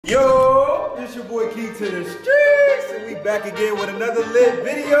Yo, this your boy Key to the Streets, and we back again with another lit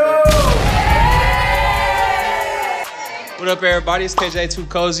video. What up, everybody? It's KJ2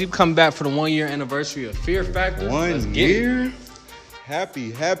 Cozy. Come back for the 1 year anniversary of Fear Factor. 1 year?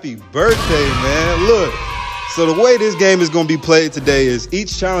 Happy birthday, man. Look, so the way this game is going to be played today is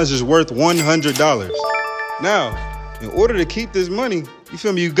each challenge is worth $100. Now, in order to keep this money, you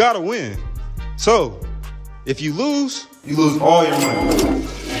feel me, you got to win. So, if you lose all your money.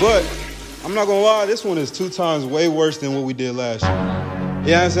 But I'm not gonna lie, this one is 2 times way worse than what we did last year. You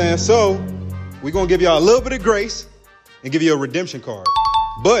know what I'm saying? So we're gonna give y'all a little bit of grace and give you a redemption card.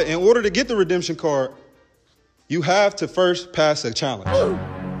 But in order to get the redemption card, you have to first pass a challenge. You know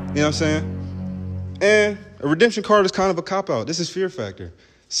what I'm saying? And a redemption card is kind of a cop-out. This is Fear Factor.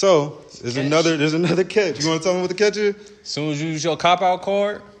 So there's another catch. You wanna tell me what the catch is? As soon as you use your cop-out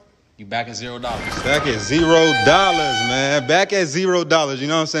card, you back at $0. Back at $0, man. Back at $0. You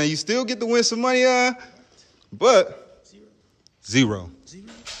know what I'm saying? You still get to win some money, but zero.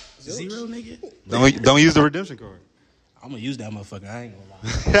 Zero, nigga? Don't use the redemption card. I'm gonna use that motherfucker. I ain't gonna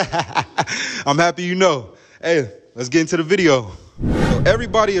lie. I'm happy you know. Hey, let's get into the video. So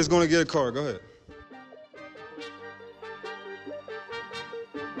everybody is gonna get a card. Go ahead.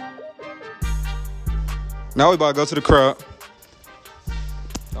 Now we about to go to the crowd.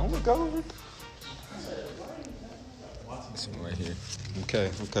 Don't look over. This one right here.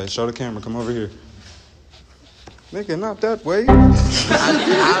 Okay. Show the camera. Come over here. Nigga, not that way.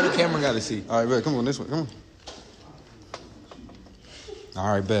 How the camera gotta see? All right, bet. Come on, this way. Come on.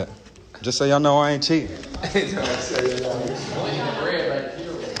 All right, bet. Just so y'all know I ain't cheating.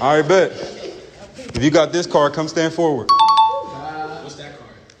 All right, bet. If you got this card, come stand forward. What's that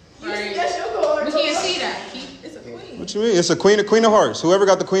card? That's your card. We can't see that. It's a queen. What you mean? It's a queen of hearts. Whoever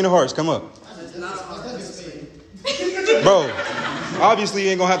got the queen of hearts, come up. Bro, obviously you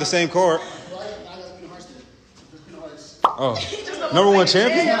ain't gonna have the same card. Oh, #1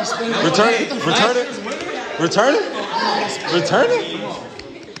 champion? Return it?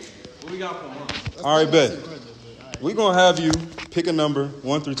 What we got for him? All right, bet. We're gonna have you pick a number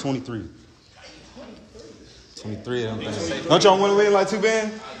 1 through 23. 23, I don't think. Don't y'all want to win like 2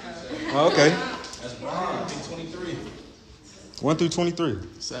 band? Oh, okay. That's wrong. I think 23. 1 through 23.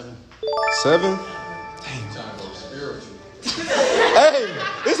 7. 7? Hey,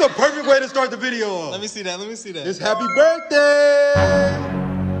 this is a perfect way to start the video off. Let me see that. It's happy birthday.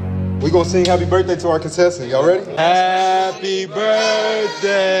 We gonna sing happy birthday to our contestant. Y'all ready? Happy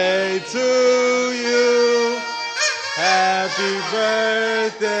birthday to you. Happy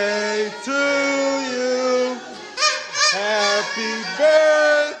birthday to you. Happy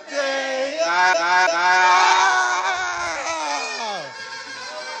birthday.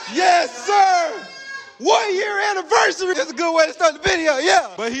 Yes, sir. 1 year anniversary. That's a good way to start the video, yeah.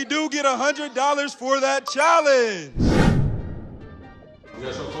 But he do get $100 for that challenge. You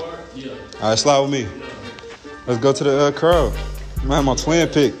got your card? Yeah. All right, slide with me. Let's go to the crowd. I'm gonna have my twin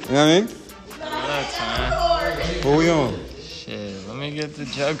pick. You know what I mean? What we on? Shit, let me get the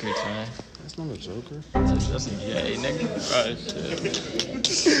Joker, man. That's not a Joker. That's a gay nigga. Oh,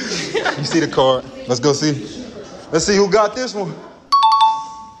 shit. You see the card. Let's go see. Let's see who got this one.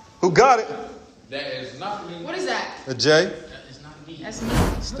 Who got it? That is not me. What is that? A J. That is not me. That's me.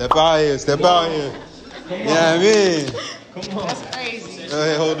 Step out here. You know what I mean? Come on. That's crazy. Go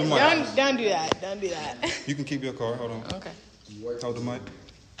ahead, hold the mic. Don't do that. You can keep your card. Hold on. Okay. Hold the mic.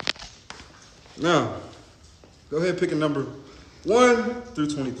 Now, go ahead and pick a number 1 through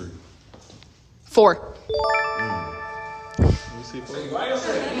 23. 4. Let me see.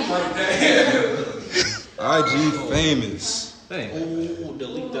 IG famous. Oh,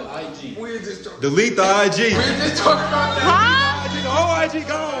 delete the IG. Delete the IG. We're just talking about that. Huh? The whole IG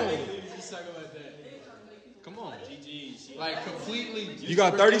gone. Just talking about that. Come on. GG. Like, completely. You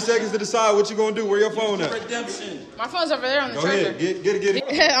got 30 seconds to decide what you gonna do. Where your phone at? Redemption. My phone's over there on the Go charger. ahead. Get it.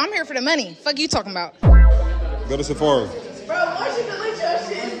 I'm here for the money. Fuck you talking about? Go to Safari. Bro, why you delete your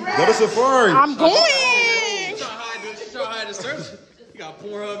shit, bro? Go to Safari. I'm going. Try to hide the search. You got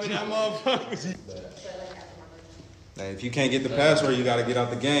Pornhub in that motherfucker. Hey, if you can't get the password, you gotta get out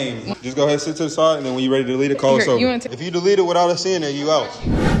the game. Just go ahead and sit to the side, and then when you're ready to delete it, call us over. If you delete it without us seeing it, you out.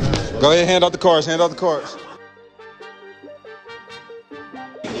 Go ahead, hand out the cards.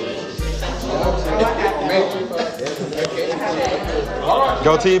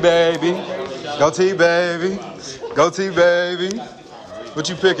 Go T, baby. What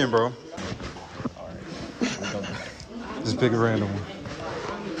you picking, bro? Just pick a random one.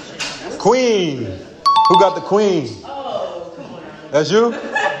 Queen. Who got the queen? Oh, come on. That's you?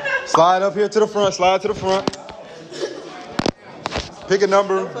 Slide up here to the front. Slide to the front. Pick a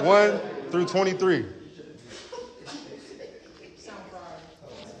number 1 through 23.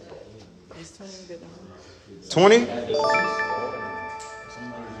 It's 20 good. 20?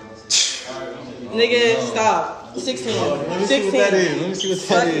 Nigga, stop. 16. Let me see what that is. Let me see what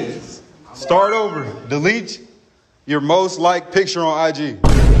that is. Start over. Delete your most liked picture on IG.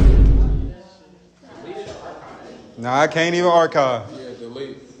 Nah, I can't even archive. Yeah,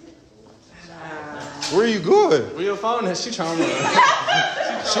 delete. Where you good? Where your phone is? She trying to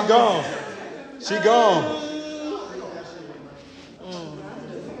She gone. She gone.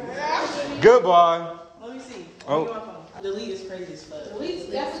 Goodbye. Let me see. Oh. Delete is crazy as fuck. Delete,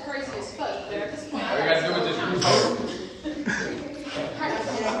 that's crazy as fuck. But at this point, All you gotta do is just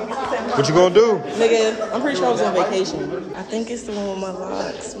What you gonna do? Nigga, I'm pretty sure I was on vacation. I think it's the one with my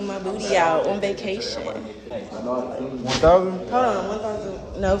locks, with my booty out on vacation. 1,000? Hold on,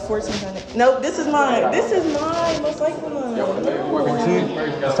 1,000. No, 1,400. No, this is mine. This is mine. Most likely mine. No. 14?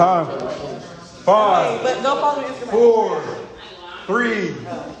 It's time. 5, But don't follow me on Instagram. 4, 3,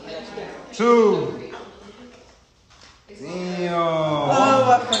 2. Damn. Oh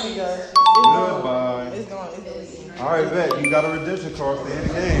my fucking gosh. It's Goodbye. gone. It's gone. It's deleted. All right, bet. You got a redemption card. Stay in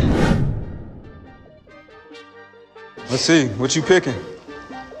the game. Let's see. What you picking?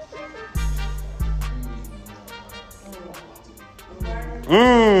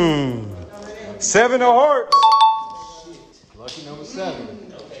 Mmm. 7 of hearts. lucky number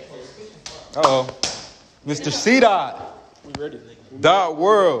 7. Uh-oh. Mr. C. Dot. We ready? Dot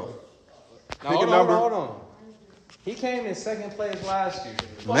World. Now, Pick a hold number. on. He came in 2nd place last year.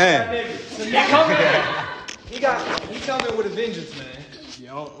 Man. He coming in. He coming with a vengeance, man.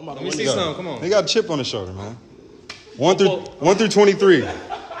 Yo, I'm about Let to me win see this. something. Come on. He got a chip on his shoulder, man. 1 through 23.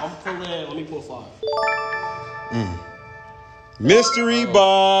 I'm pulling. Let me pull 5. Mystery box.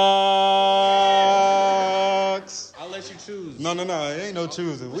 I'll let you choose. No. It ain't no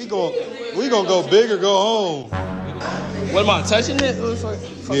choosing. We gonna go big or go home. What am I touching it?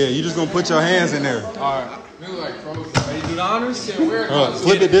 Yeah, you just gonna put your hands in there. All right. Ready to do the honors? Yeah, where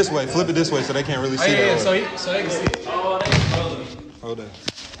Flip it this way. Flip it this way so they can't really see that. so they can see it. Oh, they Hold on.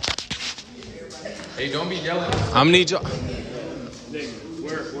 Hey, don't be yelling. I'm gonna need y'all.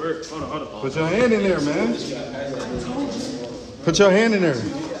 Work. Hold on. Put your hand in there, man. Put your hand in there.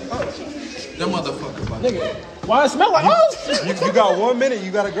 That motherfucker. Nigga, why it smell like? Oh shit! You got 1 minute.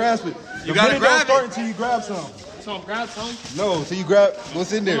 You gotta grasp it. You gotta grab it. Don't start until you grab some. So I'm grabbing something. No, until you grab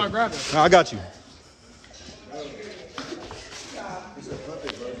what's in there. What am I grabbing? No, I got you.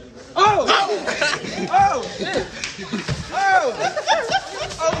 Oh shit!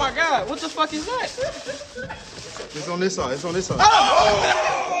 Oh my god! What the fuck is that? It's on this side. Oh!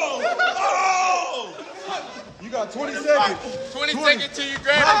 You got 20 seconds. 20 seconds till you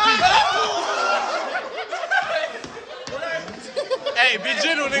grab it. Hey, be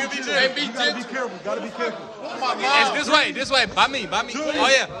gentle, nigga. Be gentle. Hey, be gentle. Gotta be careful. It's this way. By me. Oh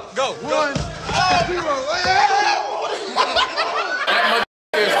yeah, go. 1, 0. That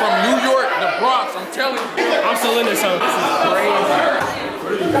motherfucker is from New York, the Bronx. I'm telling you. I'm still in this, so this is crazy.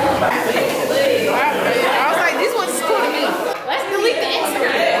 I was like, this one's cool to me. Let's delete the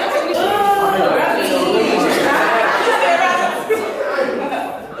Instagram.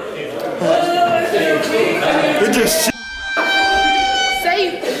 It just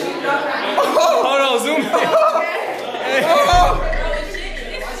Save. Hold on, zoom in.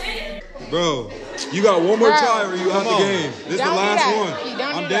 Bro, you got one more try or you out the game. This is the Don't do last that. one.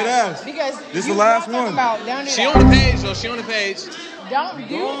 Don't I'm do dead that. ass. Because This you the last don't talk one. about- Don't do She that. on the page, though. She on the page. Don't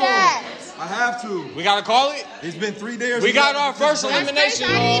do that. I have to. We gotta call it. It's been 3 days. We got our first That's elimination.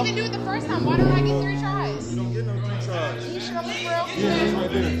 crazy. I didn't even do it the first time. Why don't I get 3 tries? You don't get no 3 tries. You should have looked real Yeah, it's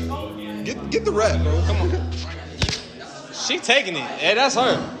right there. Get the rap, bro. Come on. She taking it. Hey, that's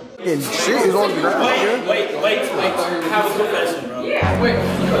her. Wait. Have a confession, bro. Yeah. Wait.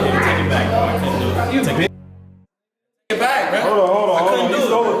 Take it back, bro. I couldn't do it. Take it back, bro. Hold on. You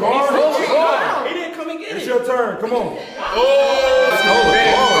stole a car? He didn't come and get It's it. your turn. Come on.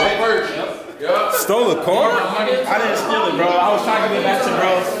 Stole a car? I didn't steal it, bro. I was trying to give it back to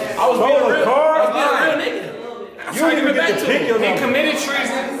bros. I was being Stole a real. car? I was being a real nigga. You don't even get to pick your He number. committed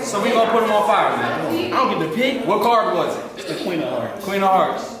treason, so we gonna put him on fire, man. I don't get to pick. What card was it? It's the Queen of Hearts. Queen of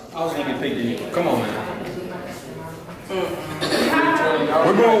Hearts. I was gonna get picked anyway. Come on, man.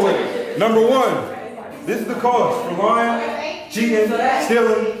 We're going with number 1. This is the cost for lying, cheating,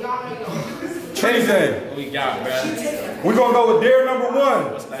 stealing, treason. We got, bro. We're going to go with dare number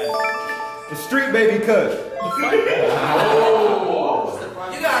 1. The street baby cut. You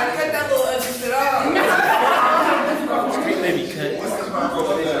gotta cut that little extra shit off. Street baby cut.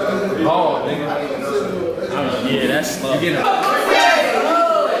 Oh, nigga. Yeah, that's slow. You get it.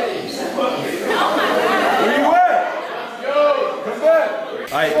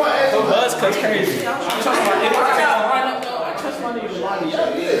 That's crazy. I trust my nigga. I trust my nigga to line me up.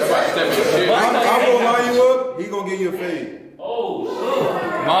 I'm gonna line you up. He gonna give you a fade.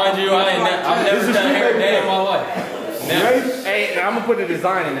 Mind you, I've never done hair a day in my life. Never. Hey, I'm gonna put a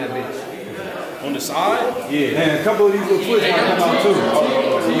design in that bitch. On the side? Yeah. And a couple of these little twists might come out too.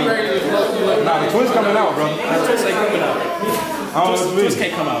 Nah, the twist coming out, bro. The twist ain't coming out. I don't know what you mean. Twist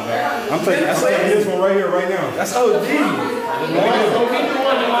can't come out, man. I'm taking this one right here, right now. That's OD. That's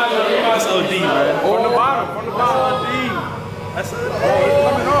OD, man. From the bottom, from the bottom. OD. That's OD. Bro, it's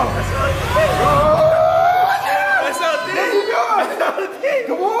coming off. That's OD. That's OD.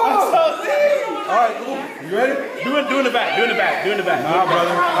 Come on. That's OD. All right, cool. You ready? Do it in the back. Do it in the back. Do it in the back. Nah,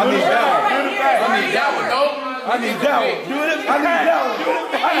 brother. I need that one. Do it in the back. I need that one. I need that one. Do it in the I need back. that one. Do it in the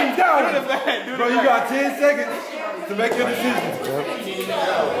back. I need that one. Do it in the back. Do it in the Bro, you back. got 10 seconds to make your decision. Don't do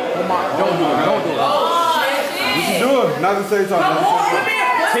it. Don't do it. What you doing? Not the same time.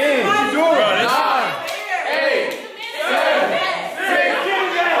 10. What you doing? Bro, that's 9, 8, 7,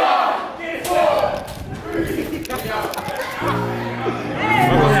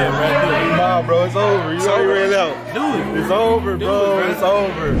 6, 5. Nah, bro, it's over. You already ran out. Do it. It's over, bro. It's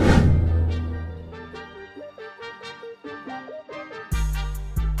over.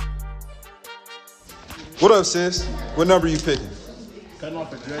 What up, sis? What number you picking? I can't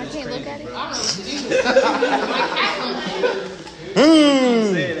look at it.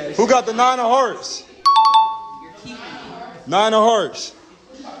 Who got the 9 of hearts? 9 of hearts.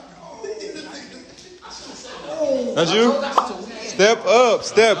 That's you? Step up,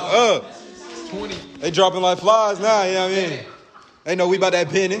 step up. 20. They dropping like flies now, you know what I mean? They know we about that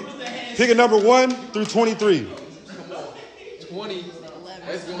penny. Pick a number 1 through 23. 20.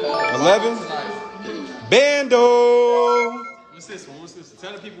 11. Bando. What's this one? What's this one?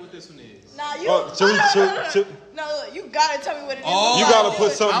 Tell the people what this one is. Nah, you. Oh, No, look, you gotta tell me what it is. Oh. You gotta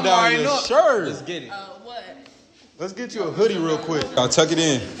put something I'm down already your know. shirt. Let's get it. What? Let's get you a hoodie real quick. I'll tuck it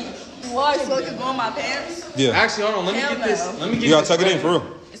in. What? So it can go in my pants? Yeah. Actually, hold on. Let me Hell get this. no. Let me get You gotta this tuck it in ready. for real.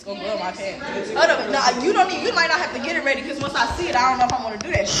 It's gonna go in my pants. Oh no, nah, you don't need. You might not have to get it ready because once I see it, I don't know if I'm gonna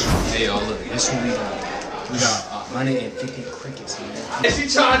do that shit. Hey, y'all, look. This one we got 150 crickets, man. Is he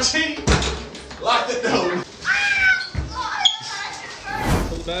trying to cheat? Lock the door.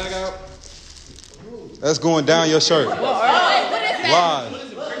 Pull the bag out. That's going down your shirt. What is that? Live.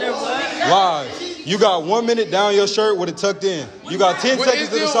 Live. You got 1 minute down your shirt with it tucked in. You got 10 seconds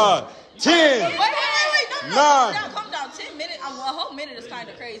to decide. 10. Wait. No. 9. Calm down. 10 minutes. A whole minute is kind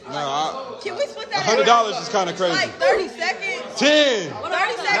of crazy. No, Can we split that? $100 is kind of crazy. Like 30 seconds. 10. 30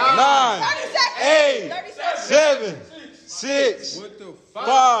 seconds. 9. 30 seconds. 8. 30 seconds. 7. 6.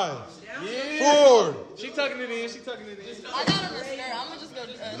 5. 4. She tucking it in. She tucking it in. I got on a skirt. I'm gonna just go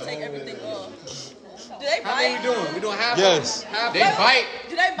take everything off. Do they How many bite? you doing? We doing half? Yes. Half. They bite.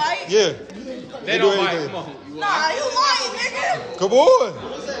 Do they bite? Yeah. They don't do bite. anything. Come on. You want Nah, you lying, nigga. Come on.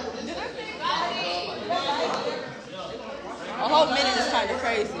 A whole minute is kind of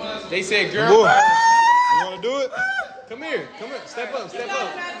crazy. They said, Boy. girl. You want to do it? Come here. Come here. Step up. Step up.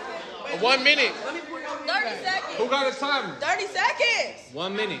 1 minute. 30 seconds. Who got a timer? 30 seconds.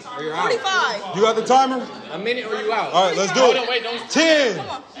 1 minute or you're out. 45. You got the timer? A minute or you out. All right, let's do Hold it. on, wait, don't. 10. Come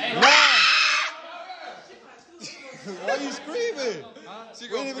on. 9. Why are you screaming?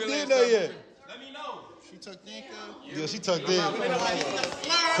 We ain't even did that yet. Let me know. Yeah, she tucked in.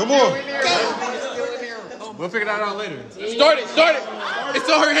 Come on. We'll figure that out later. Start it. Start it. It's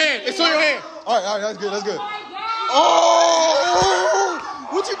on her hand. It's on your hand. All right, that's good. That's good. Oh!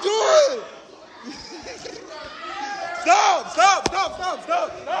 What you doing? Stop!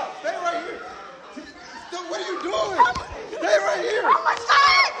 Stay right here. Stop, what are you doing? Stay right here. How much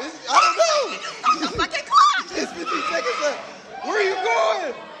time? I don't know. Fucking clock. It's 15 seconds left. Where are you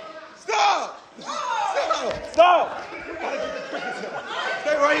going? Stop!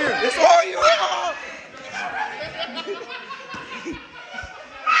 Stay right here. It's all you.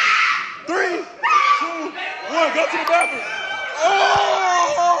 3, 2, 1. Go to the bathroom. Oh!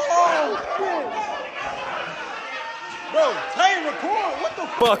 Bro, hey, record. What the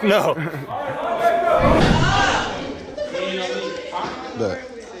Fuck no. Look.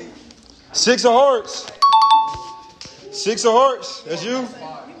 6 of hearts. 6 of hearts. That's you.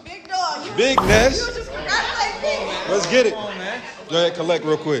 Big dog. You Big Ness. just congratulate me. Let's get it. Go ahead, collect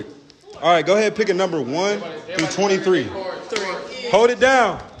real quick. All right, go ahead, pick a number 1 through 23. 3. Hold it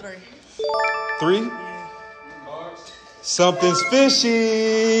down. 3. 3. Something's fishy.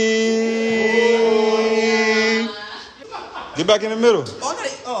 Get back in the middle.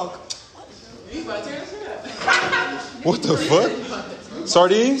 What the fuck?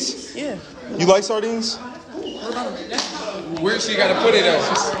 Sardines? Yeah. You like sardines? Where she got to put it at?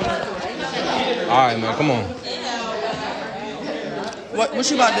 right, man. Come on. What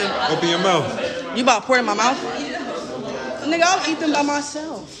you about to do? Open your mouth. You about to pour it in my mouth? Nigga, I'll eat them by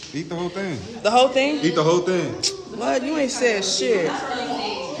myself. Eat the whole thing. The whole thing? Eat the whole thing. What? You ain't said shit.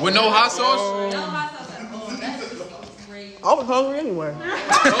 With no hot sauce? I was hungry anyway.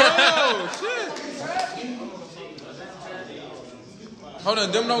 Oh, shit. Hold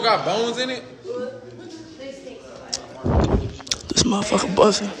on, them don't got bones in it? This motherfucker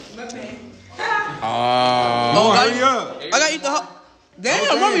buzzing. Oh, hurry up. I gotta eat the whole...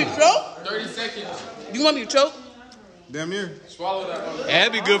 Damn, want me to choke? 30 seconds. You want me to choke? Damn near. Swallow that. Yeah,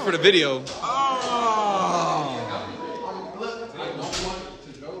 that'd be good for the video.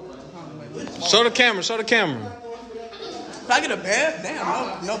 Show the camera, show the camera. Can I get a bed?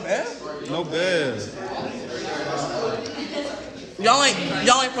 Damn, no bed? No bad. Y'all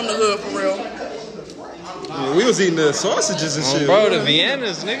ain't from the hood for real. Yeah, we was eating the sausages and shit. Bro, the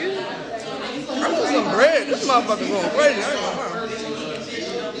Viennas, nigga. I'm with some bread. This motherfucker going crazy. I ain't gonna lie.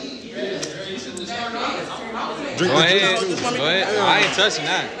 Drink Go ahead. the juice. Go ahead. I ain't touching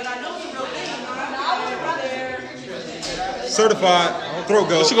that. Certified. Throat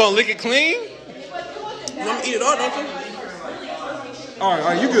go. What, you gonna lick it clean? You want me to eat it all, don't you? All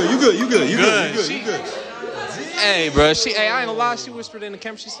right, you good. You good. You good. You good. You good. Hey, bro. Hey, I ain't gonna lie. She whispered in the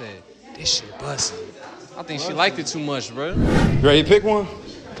camera. She said, "This shit busting." I think she liked it too much, bro. You ready to pick one?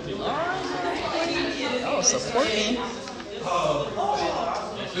 Oh, support me. Hold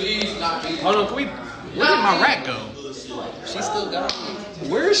on, can we? Where did my rat go? She still got it.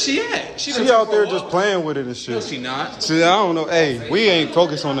 Where is she at? She out there just playing with it and shit. No, she not. See, I don't know. Hey, we ain't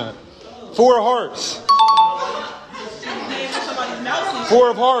focused on that. 4 of hearts. 4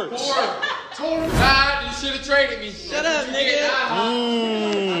 of hearts. God, you should have traded me. Shut up, nigga.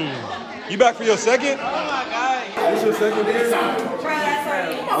 You back for your second? Oh my god. What's your second beer?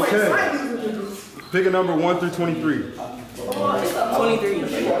 Okay. Pick a number 1 through 23. 23.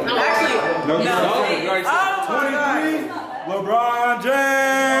 Actually, No. oh my god. 23. LeBron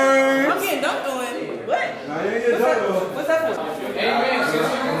James. I'm getting dunked on. What? Nah, you ain't get dunked on. What's that for?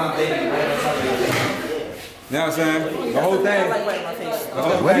 You know what I'm saying? The whole thing. I like right in my face. The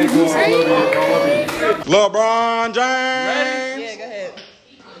whole thing going all over you. LeBron James. Yeah, go ahead.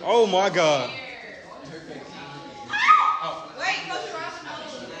 Oh my God.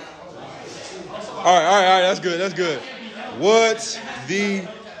 All right. That's good. That's good. What's the?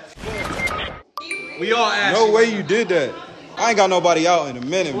 We all asked. No way you did that. I ain't got nobody out in a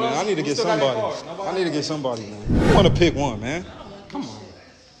minute, man. I need to get somebody. I need to get somebody, man. I want to pick one, man. Come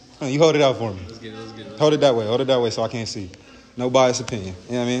on. You hold it out for me. Let's get it. Hold it that way. Hold it that way so I can't see. No biased opinion.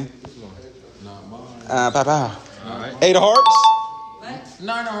 You know what I mean? Pow. All right. 8 of hearts.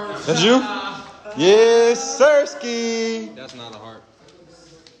 No. That's you? Yes, sirski. That's not a heart.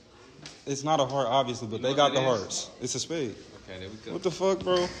 It's not a heart, obviously, but they got the hearts. It's a spade. Okay, there we go. What the fuck,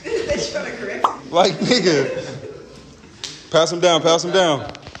 bro? Like, nigga. Pass him down.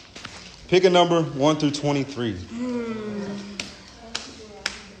 Pick a number 1 through 23.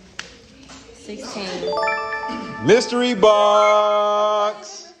 16. Mystery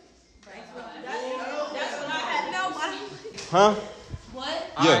box. Huh? What?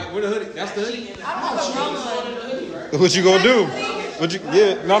 Yeah. All right, where the hoodie? That's the hoodie? What you gonna do?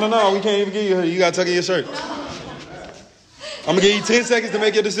 No. We can't even give you a hoodie. You gotta tuck in your shirt. I'm gonna give you 10 seconds to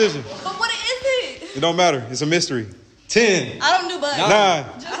make your decision. But what is it? It don't matter. It's a mystery. 10. I don't do bugs. 9,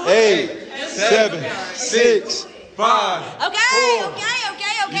 8, 7, 6, 5. Okay.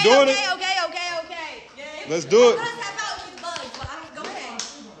 You doing it? Okay. Let's do it. I'm gonna tap out with bugs, but go ahead.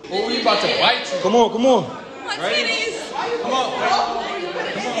 What were you about to bite you? Come on. My titties. Come on.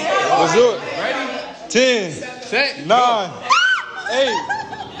 Let's do it. Ready? 10, Set. 9, 8,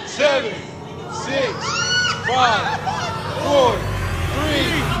 7, 6, 5, 4, 3,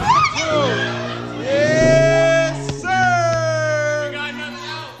 2. Yes, sir. We got nothing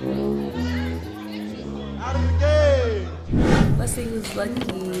Out of the game. Let's see who's lucky.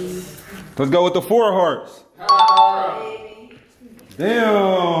 Let's go with the 4 hearts.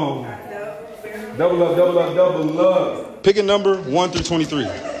 Damn. Double up. Pick a number 1 through 23.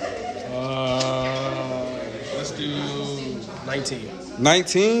 Let's do 19.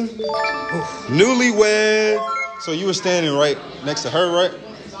 19. Newlywed. So you were standing right next to her, right?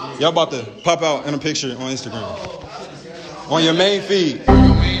 Y'all about to pop out in a picture on Instagram. On your main feed.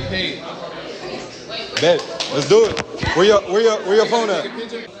 Bet. Let's do it. Where your phone at?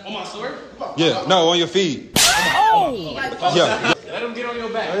 On my sword? Yeah. No, on your feed. Oh! Yeah. Let them get on your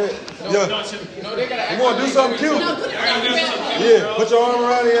back. Yeah. No, they gotta You want to do something cute? Yeah. Put your arm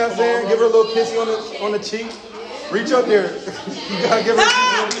around her, you know what I'm saying? Give her a little kissy on the cheek. Reach up there. You gotta give her.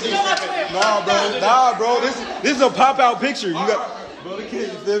 Nah, bro. This is a pop out picture. You got, bro. The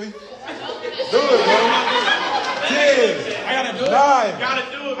kid, you feel me? Do it, bro. 10. I gotta do it. 9. You gotta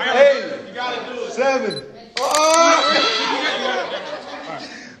do it. 8. You gotta do it. 7.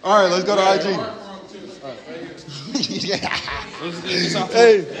 All right, let's go to IG.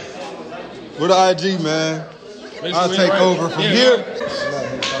 Hey, we're the IG, man. I'll take over from here.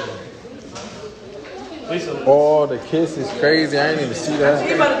 Oh, the kiss is crazy. I ain't even see that.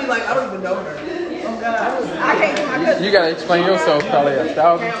 She's about to be like, I don't even know her. Oh, God. I can't do my cousin. You gotta explain yourself probably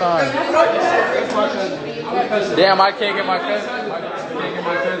 1,000 times. Damn, I can't get my cousin.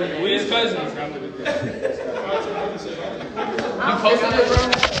 We his cousins.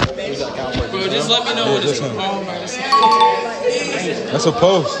 Bro, just let me know when it's from home. That's a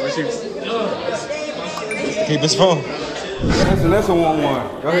post. Keep his phone. That's a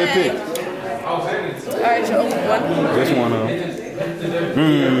 1-1. Go ahead, pick. Alright, you open one. This one,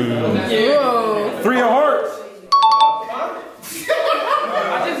 Whoa. 3 of hearts.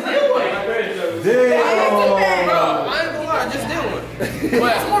 I just did one. Damn. I ain't gonna lie, I just did one.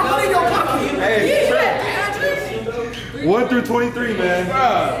 That's more money in your pocket. Hey, 1 through 23, man.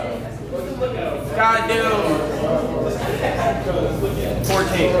 Goddamn.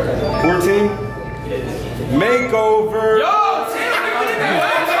 14. Makeover. Yo,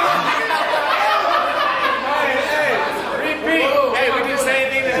 hey, we did the same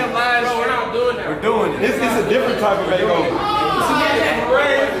thing to him last year. We're not doing that. We're doing it. This is a different type of makeover.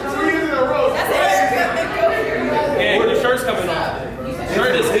 Yeah, your shirt's coming off.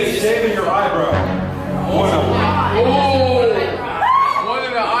 Shirt is It's shaving your eyebrow. One of them. Oh, one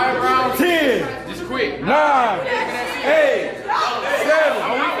of the eyebrows. 10. Just quick. 9. 8. 7.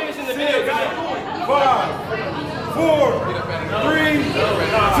 Are we finishing the video? 5. 4. 3. 2.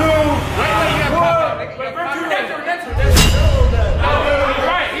 1.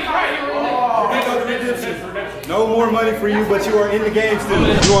 No more money for you, but you are in the game still.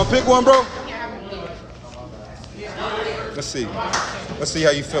 You want to pick one, bro? Let's see. Let's see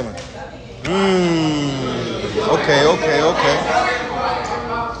how you feeling. Okay.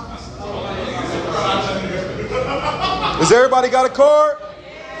 Has everybody got a card?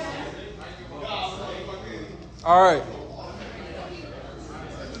 All right.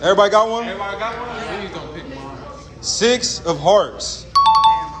 Everybody got one? Everybody got one? Who's gonna pick mine? 6 of hearts.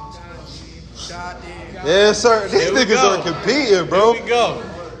 Yes, sir. These niggas are competing, bro. Here we go.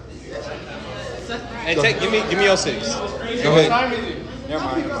 Hey, give me your 6. Go ahead. Never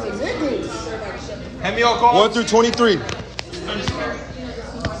mind. Hand me your card. 1 through 23.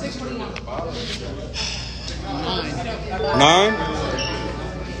 9.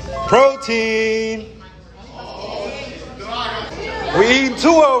 Protein. We eating 2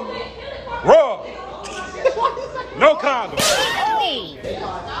 of them raw. No condom.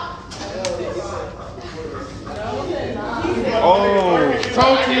 Oh,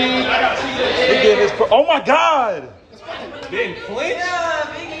 protein. Oh my God. Didn't flinch?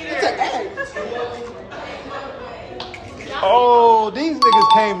 It's an egg. Oh, these niggas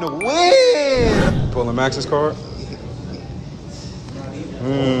came to win. Pulling Max's card.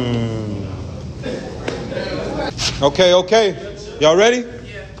 Okay. Y'all ready?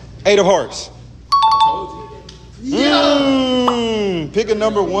 Yeah. 8 of hearts. Pick a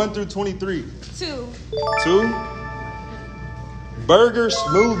number 1 through 23. 2. 2. Burger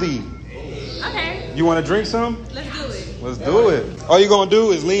smoothie. Okay. You want to drink some? Let's do it. Let's do it. All you're going to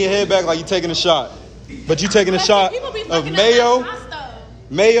do is lean your head back like you're taking a shot. But you're taking a shot of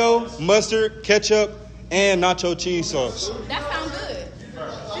mayo, mustard, ketchup, and nacho cheese sauce. That sounds good.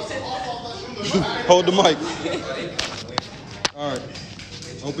 Hold the mic. All right.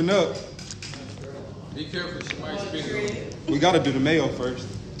 Open up. Be careful, she might spill it. We got to do the mayo first.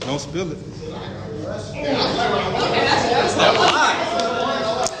 Don't spill it.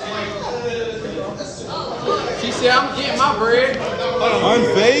 She said, I'm getting my bread.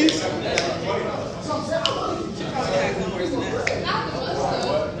 Unfazed?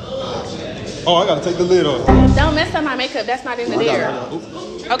 Oh, I got to take the lid off. Don't mess up my makeup. That's not in the there.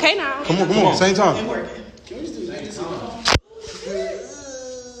 Okay, now. Come on. Same time.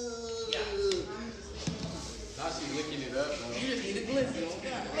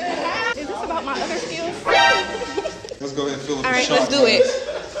 Is this about my other skills? Let's go ahead and fill up All the right, shot. let's do it.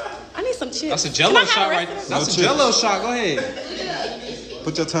 I need some chips. That's a Jello shot right there. That's a Jello shot. Go ahead.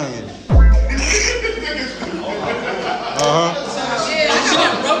 Put your tongue in. She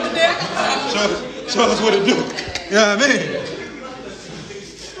done broke the deck. Show us what it do. You know what I mean?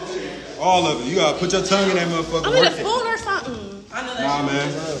 All of it. You gotta put your tongue in that motherfucker. I need a spoon or something. I know Nah, Nah,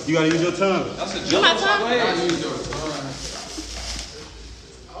 man. You gotta use your tongue. That's a Use joke. my tongue. It's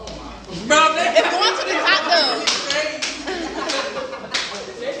going to the top though.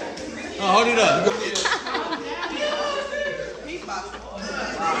 Oh, hold it up.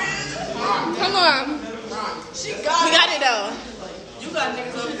 Come on. We got it though. You got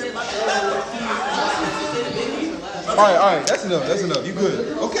niggas over here like All right. That's enough. You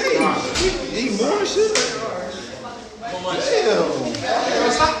good? Okay. Eat more shit. Damn.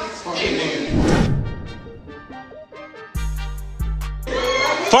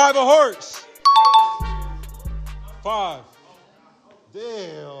 5 of hearts. 5.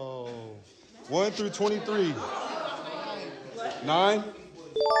 Damn. 1 through 23. 9.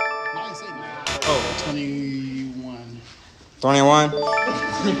 Oh. 21. 21.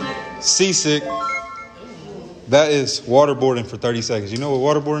 Seasick. That is waterboarding for 30 seconds. You know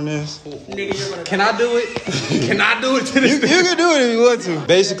what waterboarding is? Can I do it? Can I do it to this? You can do it if you want to.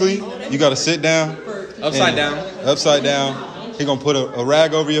 Basically, you got to sit down. Upside down. Upside down. He's going to put a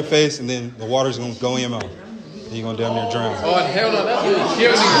rag over your face, and then the water's going to go in your mouth. And you're going to damn near drown. Oh, hell no. That's really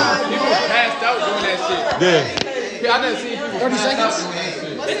killing niggas. People passed out doing that shit. Yeah. I done seen people 30 seconds.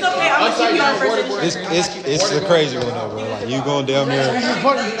 it's okay, I'm gonna keep you on first. It's the crazy one, though, bro. Like, you going down there.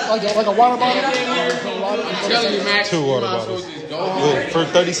 Like a water bottle? I'm telling you, Max. 2 water bottles. Well, for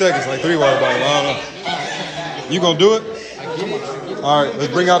 30 seconds, like 3 water bottles. I don't know. You going to do it? All right,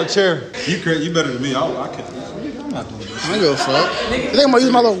 let's bring out a chair. You better than me. I can't. I'm not doing this. I don't give a fuck. You think I'm gonna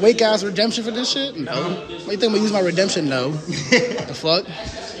use my little wake ass redemption for this shit? No. What you think I'm gonna use my redemption? No. The fuck?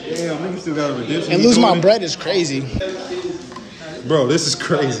 Damn, nigga still got a redemption. And lose my bread is crazy. Bro, this is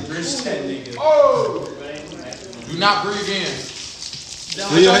crazy. Oh! Do not breathe in.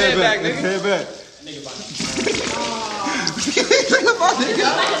 Leave your head back, nigga. Head back.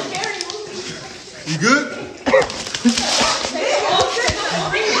 You good?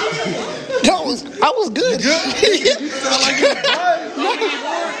 I was good. You good? You sound like you're fine.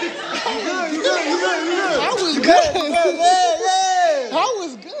 You good. I was good. I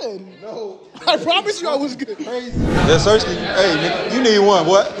was good. No. I promise you I was good. Yeah, seriously. Hey, nigga, you need one.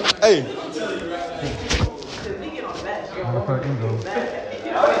 What? Hey.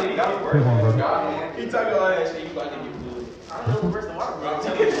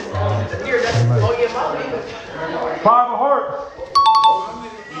 Five of hearts.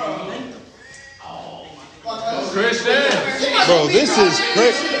 Christian. Bro, this is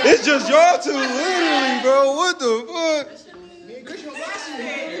crazy. It's just y'all two, literally, bro. What the fuck?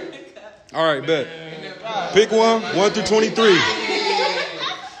 All right, bet. Pick one 1 through 23.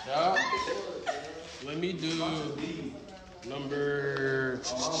 Let me do number.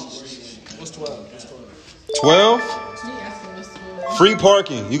 What's 12? 12. Free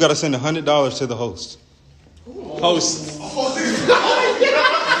parking. You got to send $100 to the host. Host.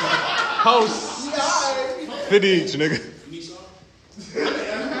 Host. 50 each, nigga. He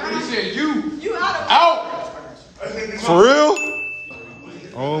said you out. For real?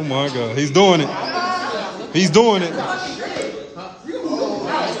 Oh my God. He's doing it. He's doing it.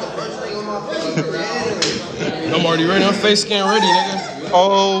 I'm already ready. I'm face scan ready, nigga.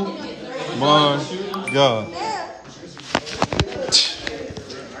 Oh my God.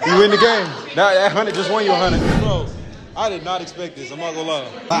 You win the game. That 100 just won you 100. Bro, I did not expect this. I'm not gonna lie.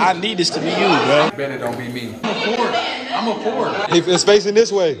 I need this to be you, bro. Bet it don't be me. I'm a forward. It's facing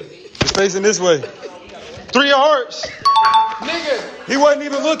this way. It's facing this way. 3 of hearts. Nigga. He wasn't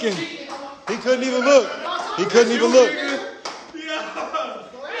even looking. He couldn't even look. He couldn't even look.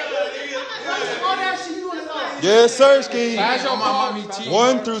 Yes, sir, Ski.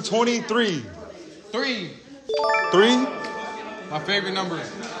 1 through 23. 3. 3. My favorite number.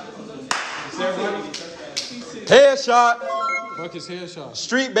 Headshot. Fuck his headshot.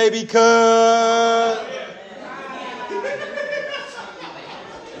 Street baby cut.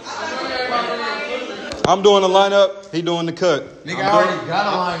 I'm doing the lineup. He doing the cut. Nigga, I already got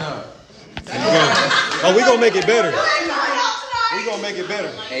a lineup. Oh, we gonna make it better. We gonna make it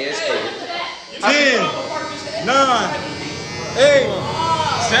better. 10, 9, 8,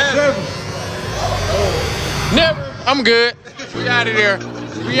 7. Never. I'm good. We out of there.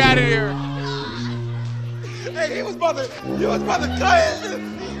 We out of there. Hey, he was about to cut it.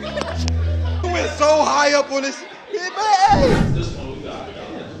 He went so high up on this. Hey.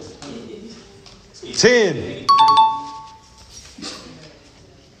 10.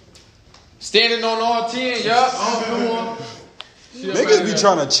 Standing on all 10, yup. Oh, come on. Niggas be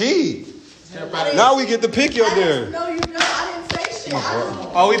trying to cheat. Now we get to pick your there. No, you know, I didn't say shit.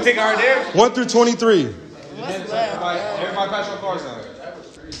 Oh, we pick our there? 1 through 23. Everybody pass your cards down.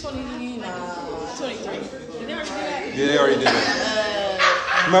 23. Did they already do that? Yeah, they already did it.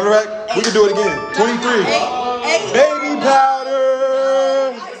 Matter of fact, we can do it again. 23. Baby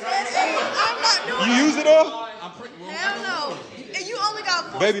powder. You use it all? Hell no. And you only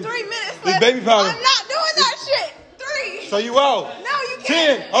got 3 minutes left. It's baby powder. I'm not doing that shit. 3. So you out. No, you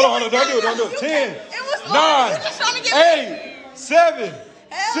can't. 10. Hold on. Don't do it. 10. 9. 8. 7.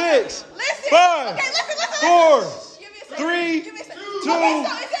 6. 5. 4. 3. 2.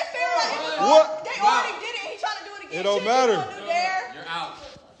 What? They already did it. He trying to do it again. It don't matter. You're out.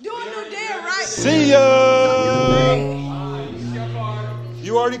 Do a new dare, right? See ya.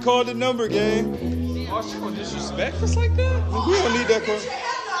 You already called the number, gang. Oh, she gonna disrespect us like that? We don't need that call.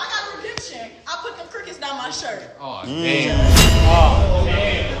 Hell no, I got a redemption. I put them crickets down my shirt. Oh, damn.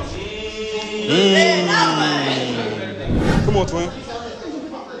 Come on, twin.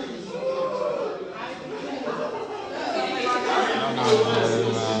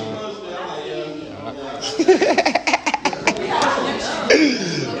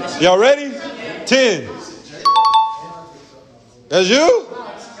 Y'all ready? 10. That's you?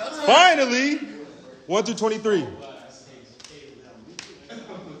 Finally. 1 through 23.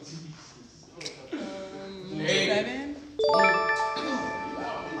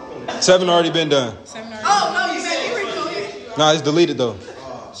 7 already been done. Oh, no, you made me redo it. Nah, it's deleted though.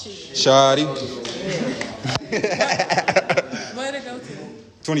 Shoddy. Where'd it go to?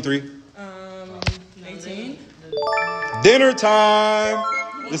 23. 18. Dinner time.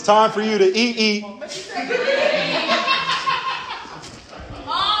 It's time for you to eat.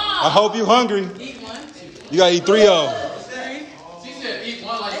 I hope you hungry. Eat one. You gotta eat 3 of them. She said eat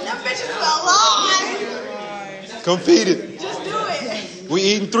one like And them bitches is alive. Come feed it. Just do it. We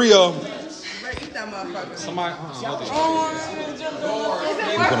eating 3 of them. Eat that motherfucker. Somebody, hold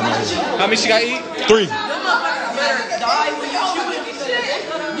How How many she got to eat? 3. Die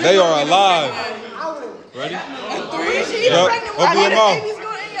They are alive. Ready? Yup. Open your mouth.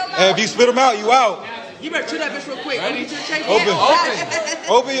 And if you spit them out, you out. You better chew that bitch real quick. Open.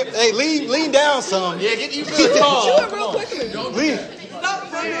 Open. Hey, lean down some. Yeah, get you Chew it real quickly. Lean.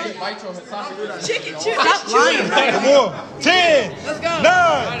 Stop lying. Chicken, chew. Stop lying. Come on. 10. Let's go.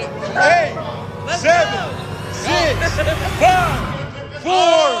 9. 8. 7. 6. 5. 4.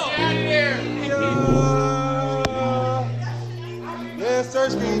 Yeah,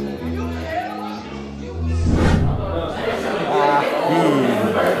 search me.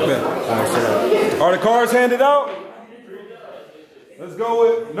 Are the cards handed out? Let's go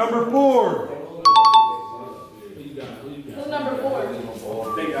with number 4. Who's number 4?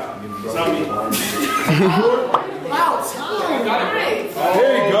 There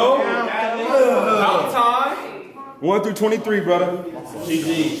you go. Time. 1 through 23, brother.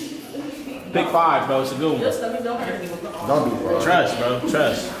 GG. Pick 5, bro. It's a good one. Don't do bro. Trust, bro.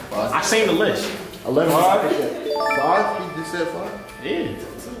 Trust. I seen the list. 11. 5? He just said 5? Yeah.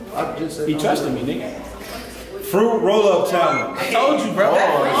 I just said He trusted me, nigga. Fruit roll-up challenge. I told you, bro.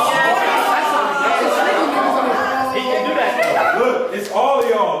 He can do that, though. Look, it's all of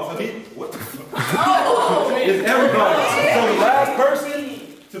y'all. So what the it's everybody. So the last person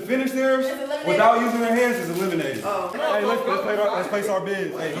to finish theirs without using their hands is eliminated. Hey, let's place our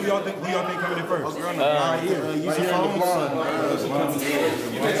bids. Hey, who y'all think coming in first? Use your phone.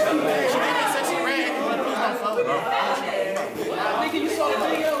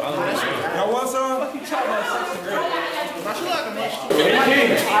 Y'all want some?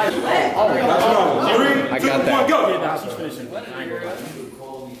 I got that. Go.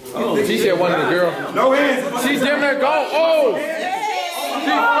 Oh, she said one of the girl. No hands. She's damn near go. Oh! She's first!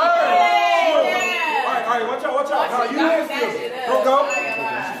 All right, watch out. Now you hands still. Throw go.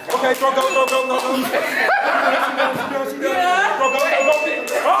 Okay, throw go. She does. Throw go.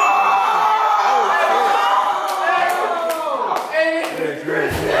 Oh!